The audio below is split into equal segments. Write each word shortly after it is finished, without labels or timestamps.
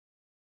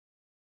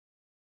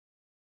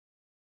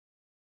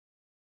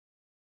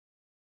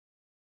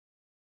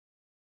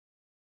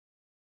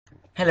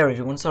Hello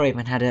everyone, sorry I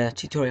haven't had a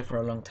tutorial for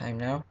a long time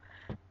now,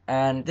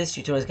 and this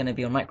tutorial is going to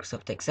be on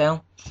Microsoft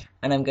Excel,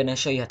 and I'm going to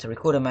show you how to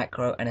record a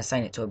macro and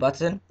assign it to a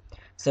button.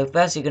 So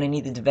first you're going to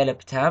need the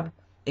Developer tab.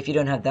 If you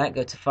don't have that,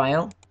 go to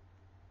File,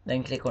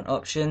 then click on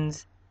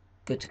Options,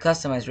 go to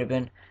Customize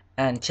ribbon,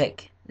 and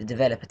check the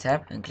Developer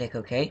tab, and click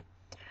OK.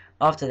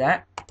 After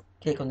that,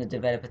 click on the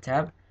Developer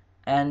tab,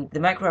 and the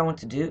macro I want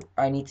to do,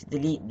 I need to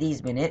delete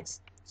these minutes,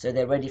 so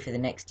they're ready for the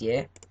next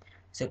year.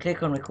 So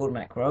click on Record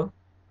Macro,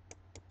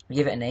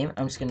 give it a name.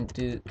 I'm just going to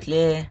do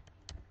clear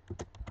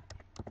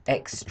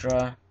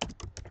extra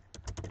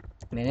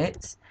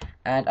minutes,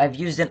 and I've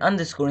used an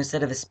underscore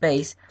instead of a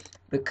space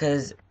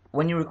because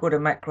when you record a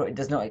macro it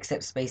does not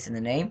accept space in the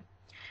name,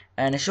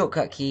 and a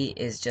shortcut key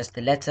is just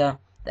the letter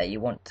that you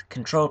want,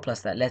 control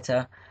plus that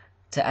letter,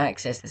 to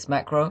access this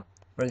macro.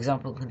 For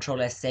example,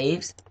 control S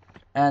saves,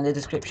 and the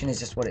description is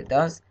just what it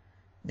does.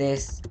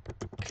 This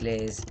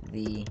clears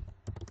the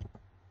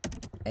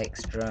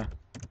extra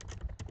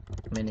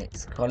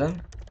minutes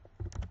column,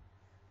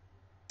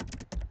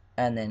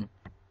 and then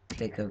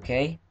click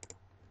OK.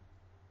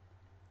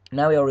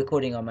 Now we are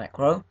recording our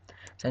macro,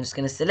 so I'm just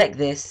going to select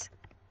this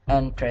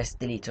and press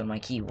delete on my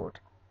keyboard,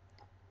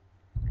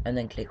 and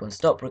then click on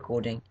stop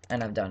recording,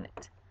 and I've done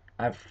it.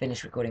 I've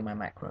finished recording my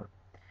macro.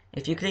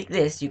 If you click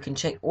this, you can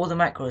check all the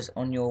macros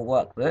on your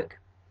workbook.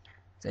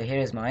 So here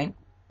is mine.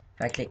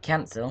 If I click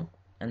cancel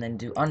and then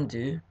do undo,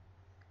 you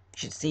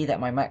should see that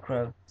my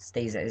macro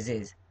stays as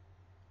is.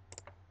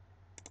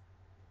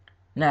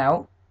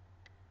 Now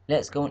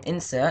let's go on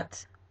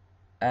insert,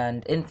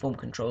 and in form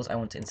controls I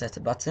want to insert a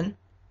button,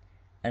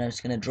 and I'm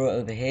just going to draw it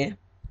over here.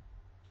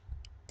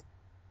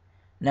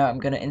 Now I'm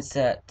going to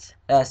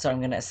I'm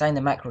going to assign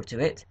the macro to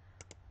it.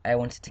 I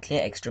want it to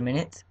clear extra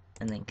minutes,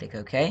 and then click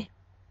OK.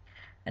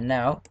 And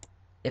now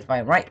if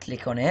I right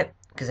click on it,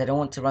 because I don't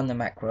want to run the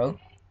macro,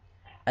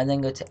 and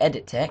then go to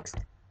edit text,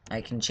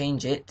 I can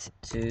change it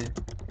to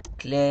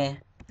clear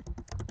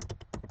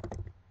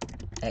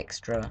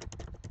extra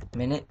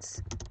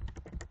minutes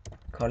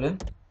column.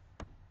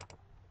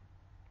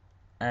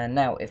 And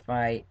now if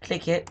I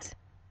click it,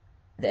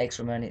 the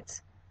extra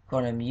minutes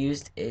column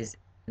used is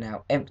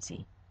now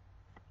empty.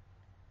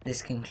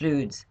 This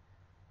concludes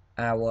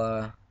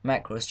our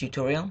macros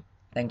tutorial.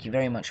 Thank you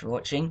very much for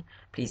watching.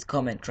 Please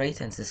comment, rate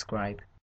and subscribe.